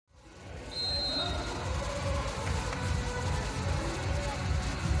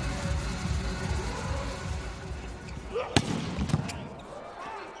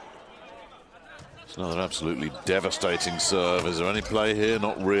It's another absolutely devastating serve. Is there any play here?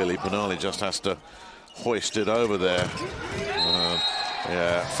 Not really. Pinali just has to hoist it over there.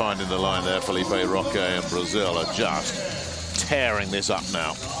 Yeah, finding the line there. Felipe Roque and Brazil are just tearing this up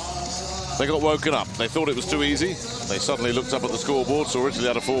now. They got woken up. They thought it was too easy. They suddenly looked up at the scoreboard, saw Italy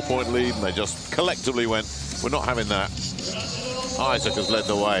had a 4-point lead, and they just collectively went, we're not having that. Isaac has led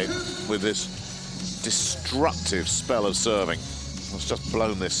the way with this destructive spell of serving. It's just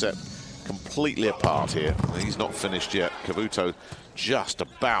blown this set completely apart here. He's not finished yet. Cavuto just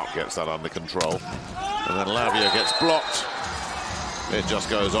about gets that under control. And then Lavia gets blocked. It just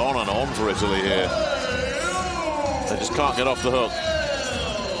goes on and on for Italy here. They just can't get off the hook.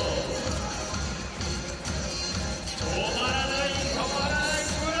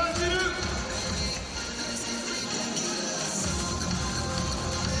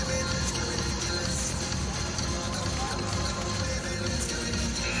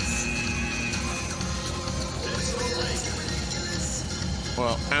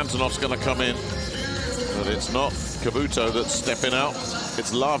 Well, Antonov's going to come in, but it's not Cavuto that's stepping out,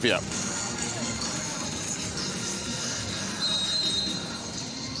 it's Lavia.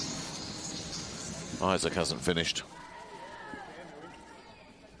 Isaac hasn't finished.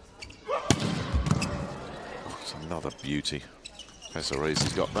 Oh, it's another beauty.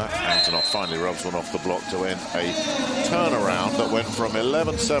 Pesaresi's got that. Antonov finally rubs one off the block to end a turnaround that went from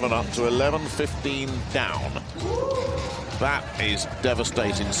 11-7 up to 11-15 down. That is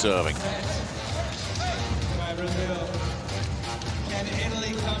devastating serving. Can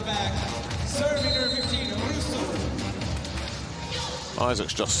Italy come back? Serving number 15, Russo.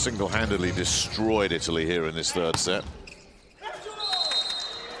 Isaac's just single-handedly destroyed Italy here in this third set.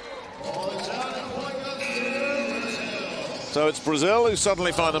 So it's Brazil who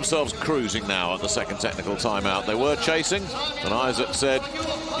suddenly find themselves cruising now at the second technical timeout. They were chasing, and Isaac said,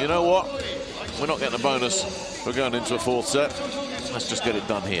 you know what? We're not getting a bonus. We're going into a fourth set. Let's just get it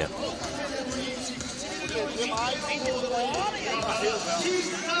done here.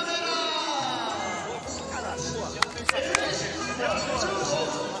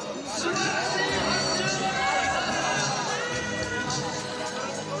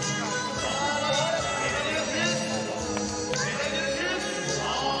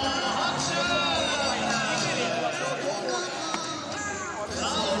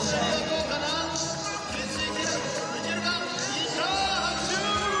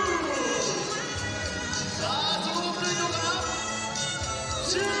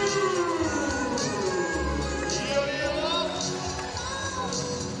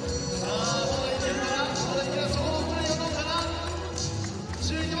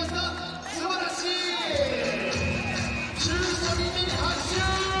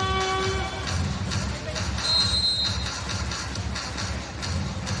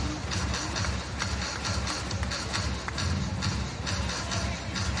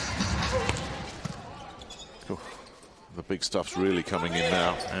 The big stuff's really coming in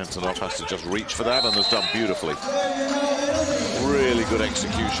now. Antonov has to just reach for that and has done beautifully. Really good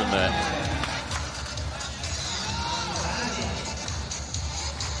execution there.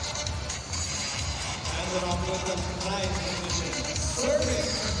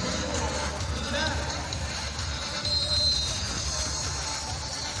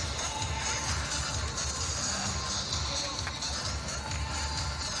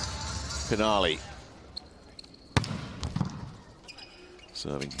 Pinali.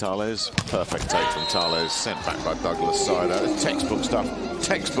 Serving Tales. Perfect take from Tales. Sent back by Douglas side out. Textbook stuff.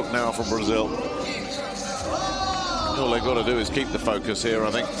 Textbook now from Brazil. All they've got to do is keep the focus here, I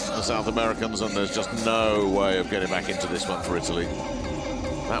think, the South Americans, and there's just no way of getting back into this one for Italy.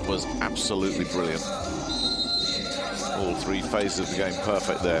 That was absolutely brilliant. All three phases of the game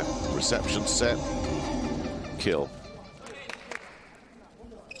perfect there. Reception, set, kill.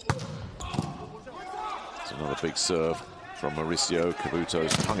 It's another big serve from Mauricio.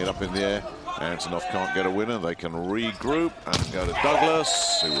 Cavuto's hung it up in the air. Antonov can't get a winner. They can regroup and go to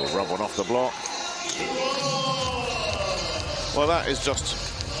Douglas, who will rub one off the block. Well, that is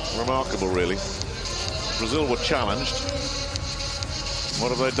just remarkable, really. Brazil were challenged.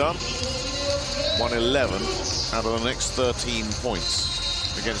 What have they done? Won 11 out of the next 13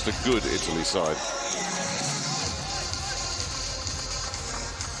 points against a good Italy side.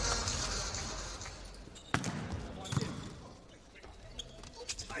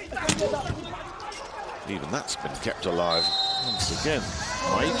 Even that's been kept alive once again.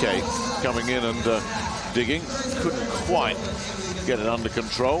 Maike coming in and digging. Couldn't quite get it under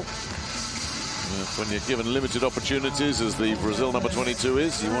control. When you're given limited opportunities, as the Brazil number 22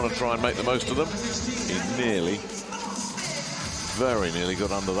 is, you want to try and make the most of them. He nearly, very nearly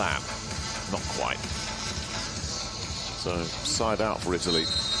got under that. not quite. So side out for Italy.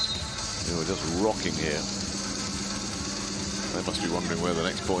 They were just rocking here. They must be wondering where the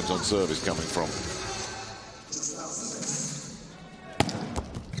next point on serve is coming from.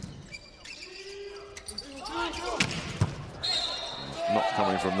 Not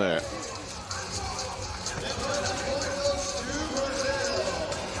coming from there.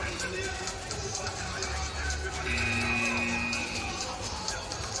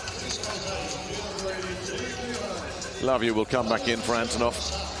 Lavia will come back in for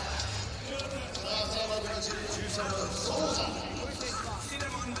Antonov.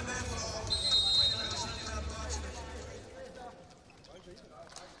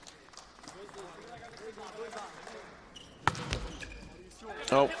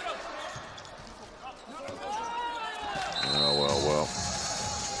 Oh. Oh, well.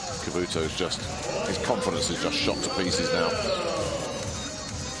 Cavuto's just, his confidence is just shot to pieces now.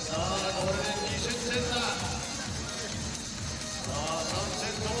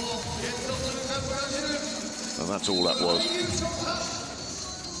 And that's all that was.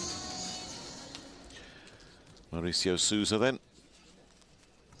 Mauricio Sousa then.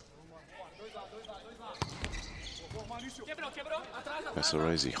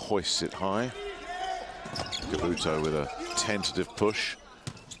 Pesaresi hoists it high. Cavuto with a tentative push.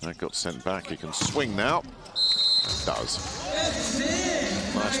 That got sent back. He can swing now. Does.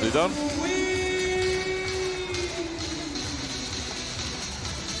 Nicely done.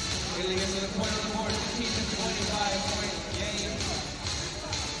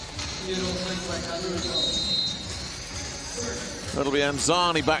 That'll be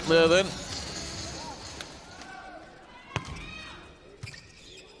Anzani back there then.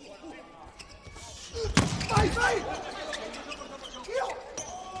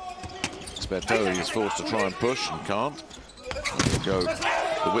 Sbertoli is forced to try and push and can't. Go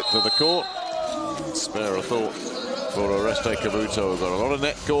the width of the court. Spare a thought for Oreste Cavuto, who got a lot of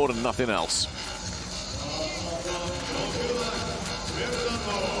net cord and nothing else.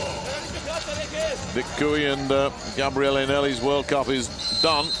 Vic Cui and Gabriele Nelli's World Cup is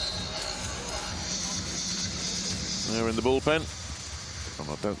done. They're in the bullpen, and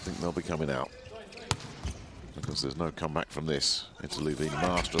I don't think they'll be coming out because there's no comeback from this. Italy, the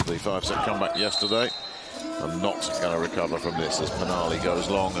master of the 5-set comeback yesterday, are not going to recover from this as Penali goes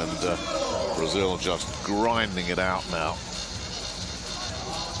long, and Brazil just grinding it out now.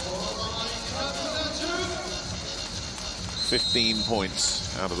 $15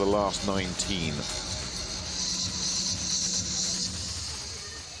 points out of the last 19.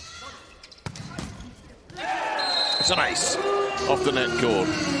 It's an ace off the net cord.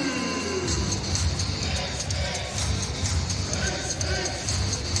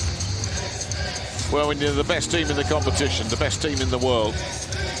 Well, when you're the best team in the competition, the best team in the world,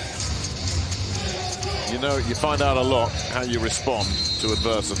 you know, you find out a lot how you respond to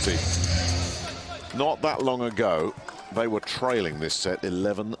adversity. Not that long ago, they were trailing this set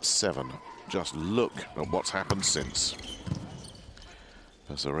 11-7. Just look at what's happened since.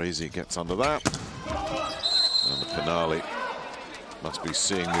 Pesaresi gets under that. And the Penali must be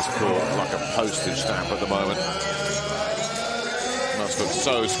seeing this court like a postage stamp at the moment. Must look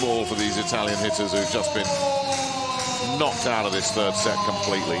so small for these Italian hitters who've just been knocked out of this third set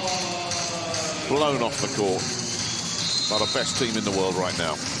completely. Blown off the court by the best team in the world right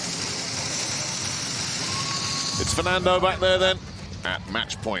now. It's Fernando back there then at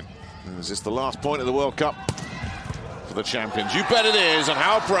match point. Is this the last point of the World Cup for the champions? You bet it is, and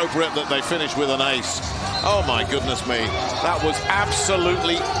how appropriate that they finish with an ace. Oh my goodness me, that was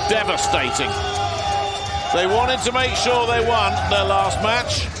absolutely devastating. They wanted to make sure they won their last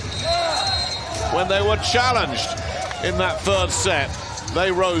match. When they were challenged in that third set,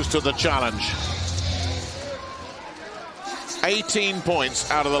 they rose to the challenge. 18 points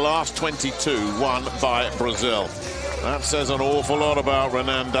out of the last 22 won by Brazil. That says an awful lot about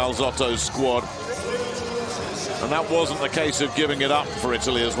Renan Dalzotto's squad. And that wasn't the case of giving it up for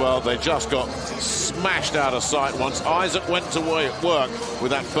Italy as well. They just got smashed out of sight once Isaac went to work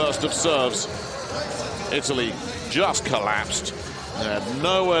with that burst of serves. Italy just collapsed. They had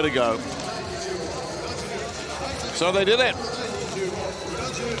nowhere to go. So they did it.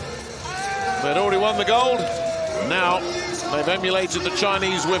 They'd already won the gold. Now they've emulated the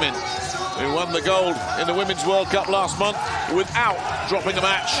Chinese women who won the gold in the Women's World Cup last month without dropping a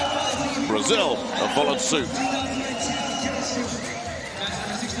match. Brazil have followed suit.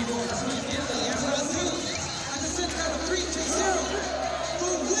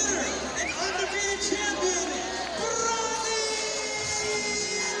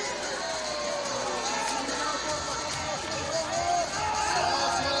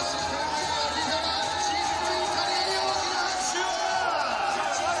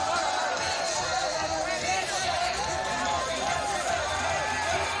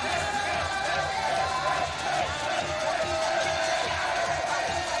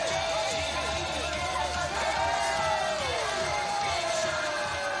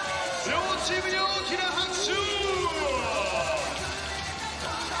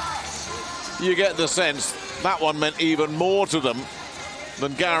 You get the sense that one meant even more to them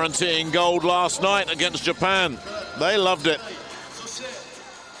than guaranteeing gold last night against Japan. They loved it.